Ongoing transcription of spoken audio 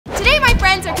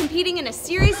contestants are competing in a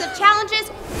series of challenges.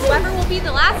 Whoever will be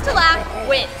the last to laugh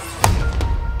wins.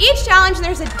 Each challenge,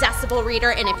 there's a decibel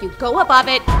reader, and if you go above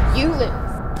it, you lose.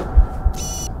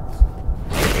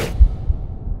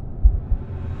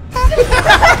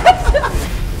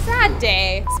 Sad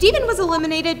day. Steven was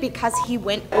eliminated because he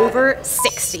went over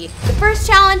 60. The first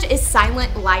challenge is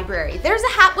silent library. There's a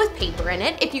hat with paper in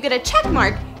it. If you get a check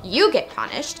mark, you get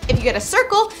punished. If you get a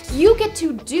circle, you get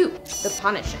to do the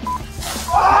punishing.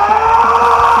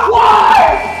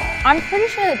 Why? I'm pretty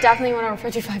sure it definitely went over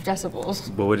 55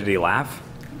 decibels. But what, did he laugh?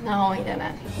 No, he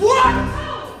didn't. What?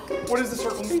 What does the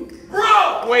circle mean?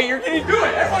 Bro! Wait, you're gonna do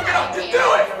it! Everyone get up! Just do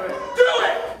it! Do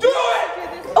it! Do it!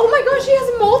 Oh my gosh, she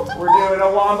has multiple! We're doing a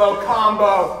wombo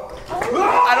combo.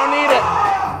 I don't need it.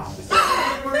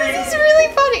 This is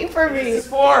really funny for me. This is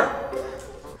for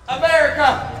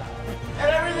America and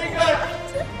everything good.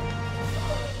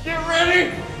 Get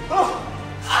ready.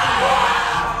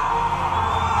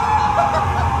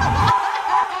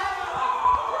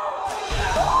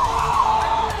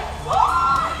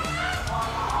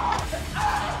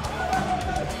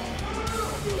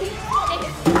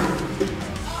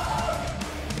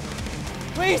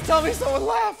 Please tell me someone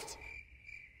laughed.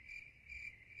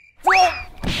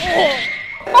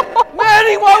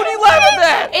 Maddie, why would you laugh at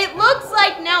that? It looks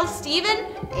like now Steven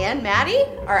and Maddie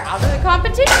are out of the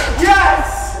competition.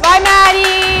 Yes! Bye,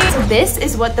 Maddie! So this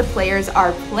is what the players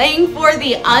are playing for,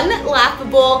 the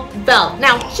unlaughable belt.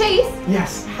 Now, Chase,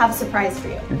 yes, I have a surprise for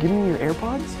you. You're giving me your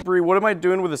AirPods? Bree, what am I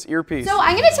doing with this earpiece? So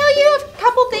I'm gonna tell you a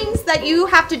couple things that you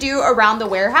have to do around the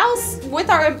warehouse with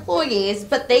our employees,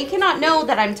 but they cannot know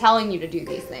that I'm telling you to do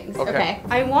these things, okay?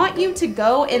 I want you to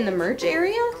go in the merch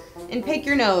area and pick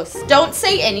your nose. Don't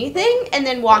say anything and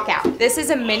then walk out. This is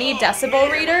a mini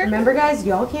decibel reader. Remember guys,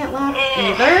 y'all can't laugh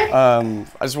either. I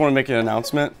just want to make an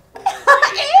announcement.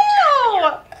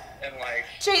 Ew!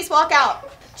 Chase, walk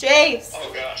out. Chase,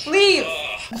 Oh gosh. leave.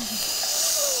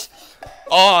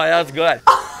 Oh, that's good.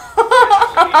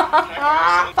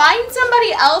 Find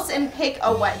somebody else and pick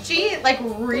a wedgie, like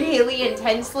really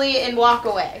intensely, and walk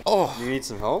away. Oh. You need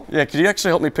some help? Yeah, could you actually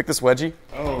help me pick this wedgie?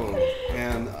 Oh,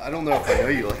 man, I don't know if I know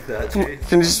you like that, Chase.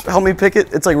 Can you just help me pick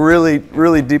it? It's like really,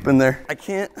 really deep in there. I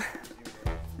can't.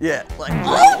 Yeah, like.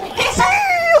 Oh,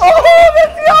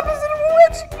 that's the opposite of a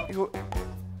wedgie.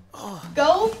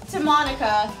 Go to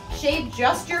Monica, shave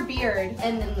just your beard,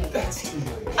 and then leave.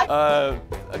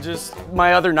 Just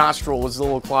my other nostril was a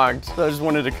little clogged, so I just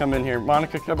wanted to come in here.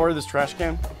 Monica, can I borrow this trash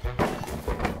can?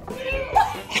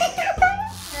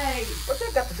 Hey, what's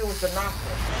that got to do with the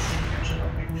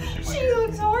nostril? She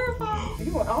looks horrified.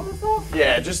 You want all this off?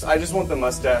 Yeah, I just want the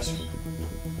mustache.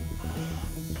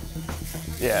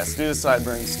 Yeah, let's do the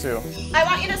sideburns too. I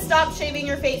want you to stop shaving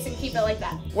your face and keep it like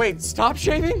that. Wait, stop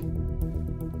shaving?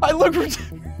 I look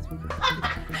ridiculous.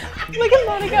 Look at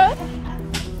Monica.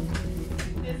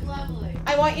 It's lovely.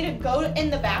 I want you to go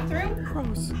in the bathroom,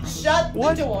 Gross. shut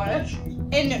the door,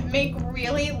 and make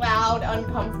really loud,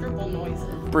 uncomfortable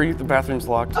noises. Bree, the bathroom's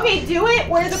locked. Okay, do it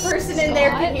where the person in there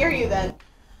can hear you then.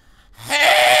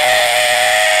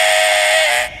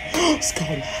 Scott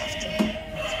laughed.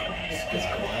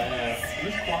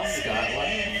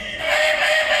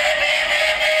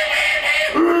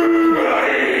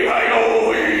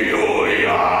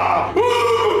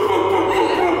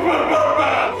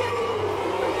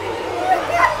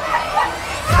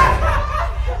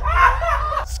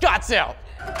 Scott's out.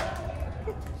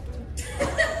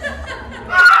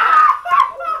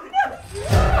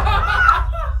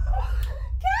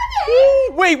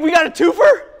 Wait, we got a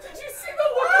twofer? Did you see the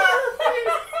look on her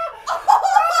face?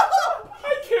 I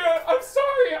can't. I'm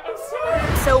sorry.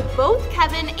 So both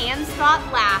Kevin and Scott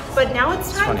laughed, but now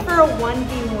it's time for a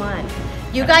 1v1.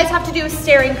 You guys have to do a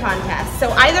staring contest.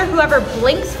 So either whoever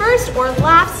blinks first or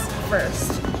laughs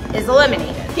first is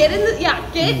eliminated. Get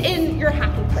in your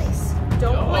happy place.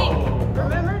 Don't blink.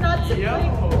 Remember not to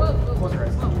blink. Whoa. Close your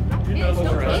eyes. Don't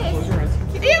Close your eyes. Close your eyes.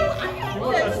 Ew, I got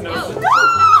this.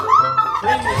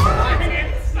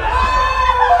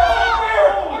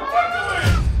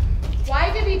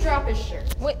 Why did he drop his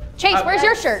shirt? Wait, Chase, where's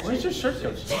your shirt? Where's your shirt go?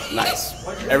 Nice.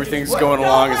 Everything's going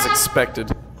along as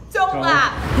expected. Don't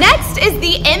laugh. Next is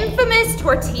the infamous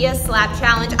tortilla slap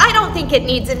challenge. I don't think it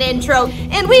needs an intro,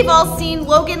 and we've all seen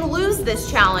Logan lose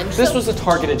this challenge. This was a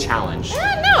targeted challenge.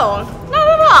 No, not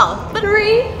at all.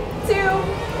 3, 2,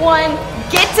 1,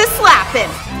 get to slapping.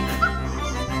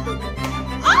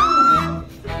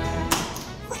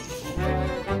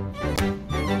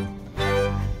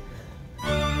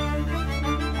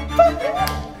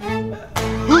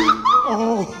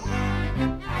 Oh.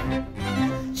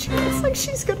 She looks like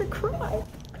she's gonna cry.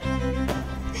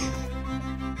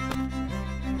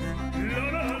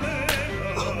 No.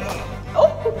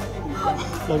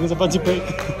 Logan's about to break.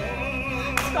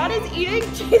 Scott is eating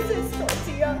Jesus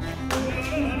tortilla.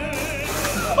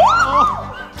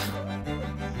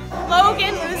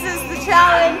 Logan loses the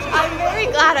challenge. I'm very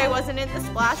glad I wasn't in the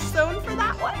splash zone for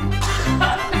that one.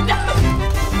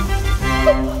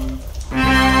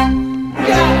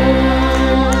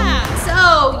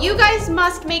 So, you guys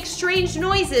must make strange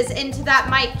noises into that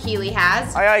mic Keely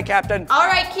has. Aye, aye, Captain. All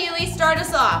right, Keely, start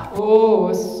us off.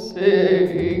 Oh,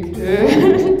 sick.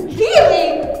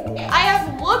 Keely, I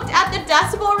have looked at the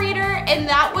decibel reader and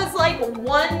that was like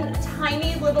one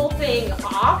tiny little thing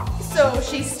off. So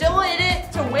she's still in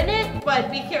it to win it,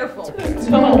 but be careful. It's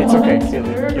okay,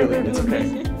 Keely. Keely, it's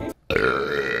okay.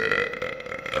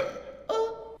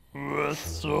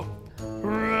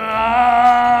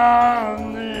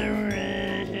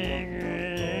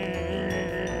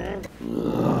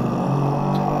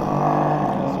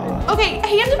 Okay,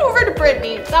 hand it over to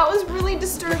Brittany. That was really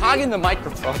disturbing. Hogging the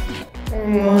microphone.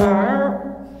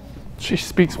 She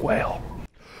speaks whale.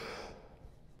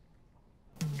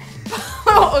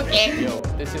 Okay. Yo,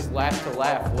 this is last to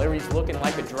laugh. Larry's looking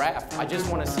like a giraffe. I just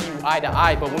want to see you eye to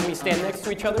eye, but when we stand next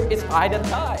to each other, it's eye to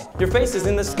tie. Your face is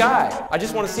in the sky. I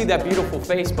just want to see that beautiful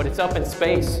face, but it's up in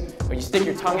space. When you stick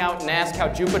your tongue out and ask how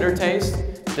Jupiter tastes,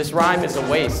 this rhyme is a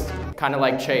waste, kind of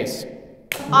like Chase.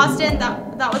 Austin,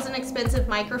 that was an expensive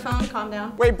microphone. Calm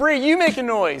down. Wait, Bree, you make a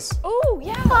noise. Oh,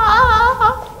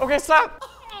 yeah. Okay, stop.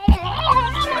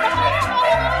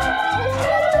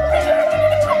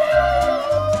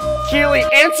 Keely,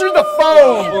 answer the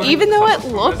phone. Even though it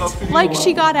looked like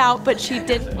she got out, but she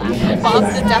didn't laugh above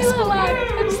the decibel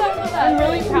reader. I'm sorry for that. I'm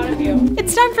really proud of you.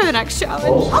 It's time for the next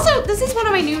challenge. Also, this is one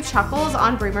of my new Chuckles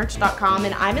on bremerch.com,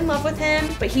 and I'm in love with him,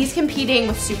 but he's competing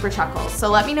with Super Chuckles. So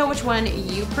let me know which one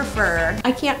you prefer.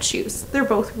 I can't choose. They're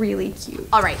both really cute.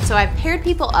 All right, so I've paired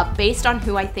people up based on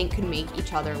who I think could make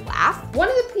each other laugh. One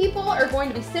of the people are going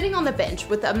to be sitting on the bench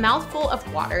with a mouthful of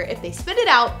water. If they spit it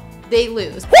out, they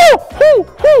lose.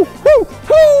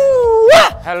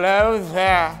 Hello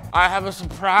there. I have a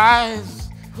surprise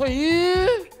for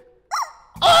you.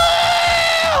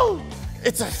 Oh!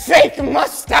 It's a fake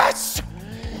mustache.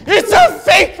 It's a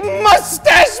fake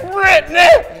mustache,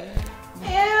 Brittany.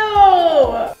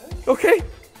 Ew! Okay,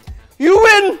 you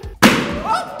win.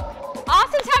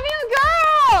 Austin's having a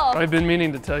girl! I've been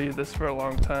meaning to tell you this for a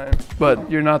long time, but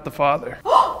you're not the father.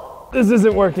 This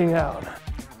isn't working out.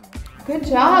 Good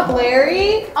job,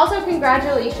 Larry. Also,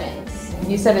 congratulations.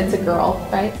 You said it's a girl,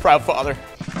 right? Proud father.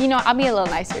 You know, I'll be a little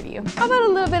nicer to you. How about a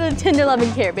little bit of tender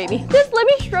loving care, baby? Just let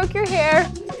me stroke your hair.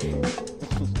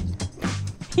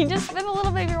 You just spit a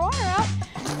little bit of your water out.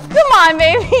 Come on,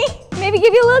 baby. Maybe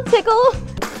give you a little tickle.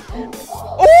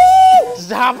 Oh!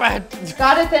 Stop it.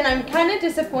 Got it then. I'm kind of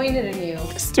disappointed in you.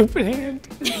 Stupid hand.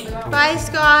 Bye,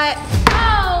 Scott.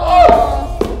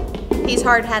 Oh! He's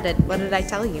hard-headed. What did I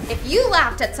tell you? If you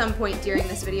laughed at some point during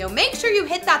this video, make sure you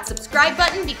hit that subscribe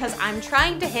button because I'm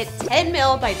trying to hit 10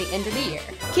 mil by the end of the year.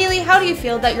 Keely, how do you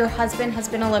feel that your husband has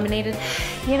been eliminated?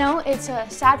 You know, it's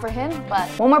sad for him, but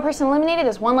one more person eliminated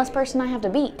is one less person I have to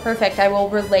beat. Perfect. I will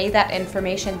relay that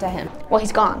information to him. Well,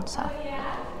 he's gone, so.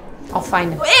 I'll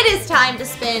find him. It is time to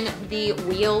spin the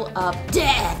wheel of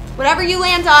death. Whatever you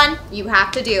land on, you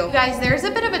have to do. You guys, there's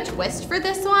a bit of a twist for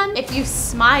this one. If you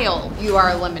smile, you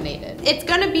are eliminated. It's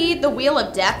gonna be the wheel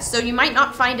of death, so you might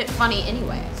not find it funny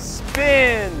anyway.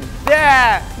 Spin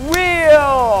that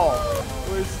wheel.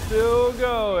 We're still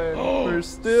going. We're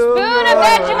still Spoon of going.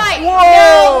 Vegemite!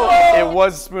 Whoa! It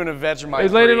was spoon of Vegemite. They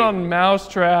laid it on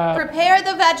mousetrap. Prepare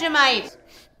the Vegemite.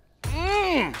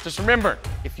 Just remember,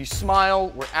 if you smile,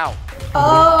 we're out.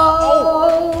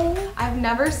 Oh. I've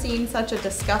never seen such a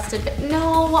disgusted.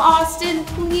 No, Austin,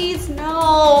 please,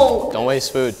 no. Don't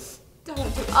waste food. Don't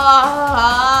do. Come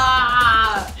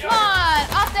on,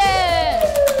 Austin!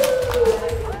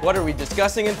 What are we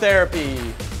discussing in therapy?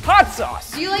 Hot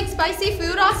sauce. Do you like spicy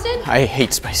food, Austin? I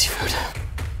hate spicy food.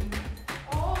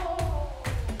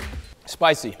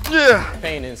 Spicy. Yeah.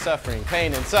 Pain and suffering,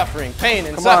 pain and suffering, pain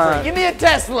and Come suffering. on. Give me a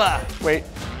Tesla. Wait.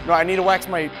 No, I need to wax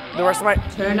the rest of my.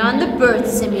 Turn on the birth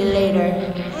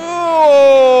simulator.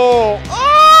 Oh!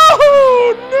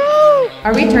 Oh no!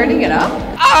 Are we turning it up?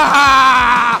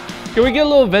 Ah! Can we get a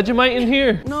little Vegemite in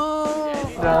here? No.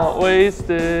 Don't waste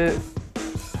it.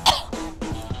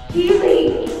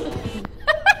 Keely.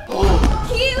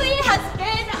 Keely has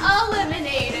been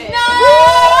eliminated.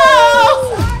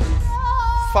 No!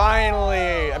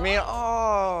 Finally. I mean,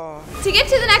 oh. To get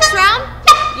to the next round,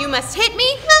 you must hit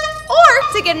me, or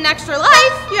to get an extra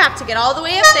life, you have to get all the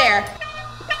way up there.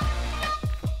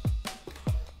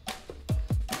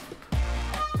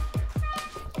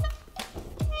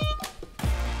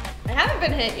 I haven't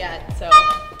been hit yet, so.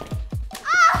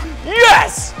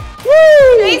 Yes!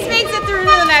 Chase makes it through to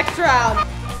the next round.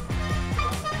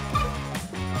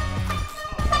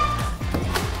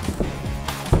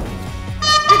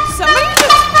 Did somebody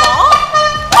just fall?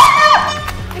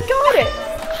 I got it.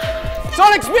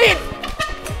 Sonic speed!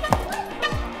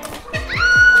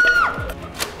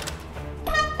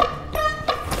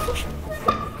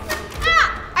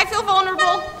 I feel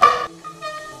vulnerable.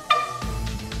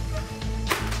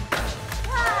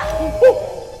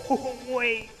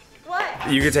 Wait.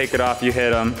 What? You can take it off. You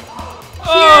hit him.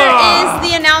 Here is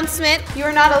the announcement. You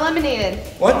are not eliminated.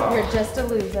 What? You're just a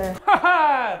loser.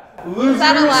 Loser. Is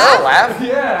that a laugh? Laugh?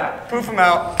 Yeah. Poof him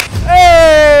out.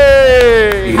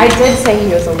 Hey! I did say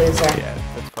he was a loser. Yeah,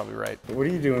 that's probably right. What are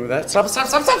you doing with that? Stop.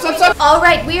 All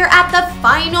right, we are at the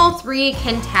final 3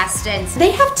 contestants.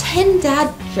 They have 10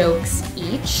 dad jokes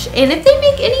each, and if they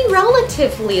make any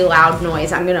relatively loud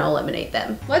noise, I'm gonna eliminate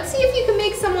them. Let's see if you can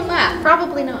make someone laugh.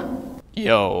 Probably not.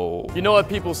 Yo. You know what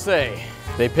people say?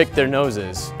 They pick their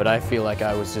noses, but I feel like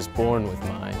I was just born with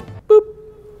mine.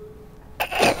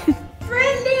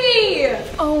 Brittany!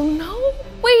 Oh no.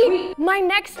 Wait, my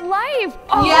next life.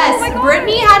 Oh, Yes, my God.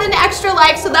 Brittany had an extra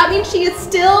life, so that means she is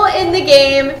still in the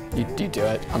game. You do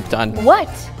it. I'm done. What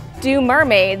do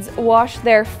mermaids wash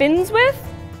their fins with?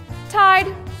 Tide.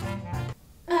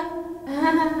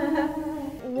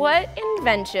 What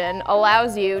invention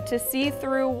allows you to see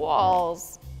through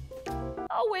walls?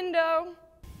 A window.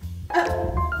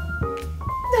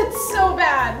 That's so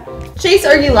bad. Chase,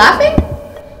 are you laughing?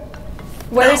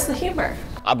 Where's the humor?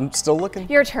 I'm still looking.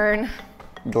 Your turn.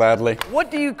 Gladly. What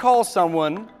do you call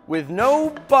someone with no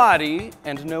body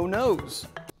and no nose?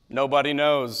 Nobody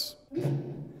knows.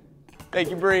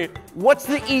 Thank you, Bree. What's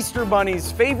the Easter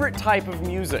Bunny's favorite type of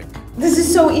music? This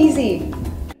is so easy.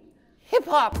 Hip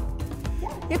hop.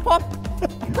 Hip hop.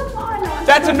 Come on.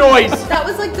 That's a noise. That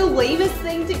was like the lamest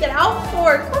thing to get out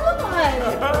for. Come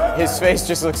on. His face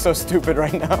just looks so stupid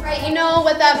right now. Right, you know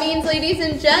what that means, ladies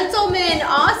and gentlemen.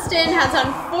 Austin has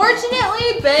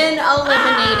unfortunately been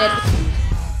eliminated.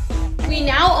 We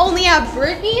now only have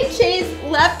Brittany and Chase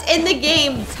left in the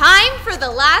game. Time for the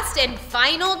last and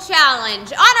final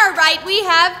challenge. On our right, we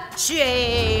have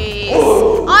Chase.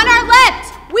 On our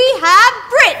left, we have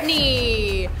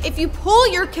Brittany. If you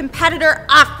pull your competitor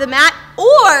off the mat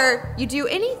or you do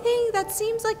anything that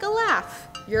seems like a laugh,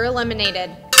 you're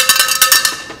eliminated.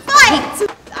 Fight!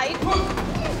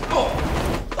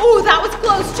 Oh, that was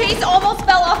close. Chase almost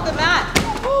fell off the mat.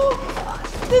 Oh,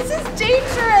 this is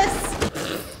dangerous.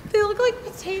 They look like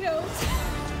potatoes.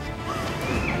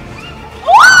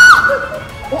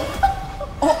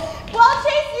 Well,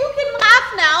 Chase, you can laugh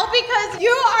now because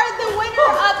you are the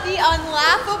winner of the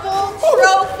unlaughable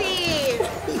trophy.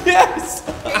 Yes.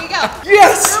 Here you go.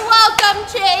 Yes. You're welcome,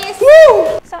 Chase.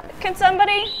 Can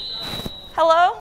somebody? Hello?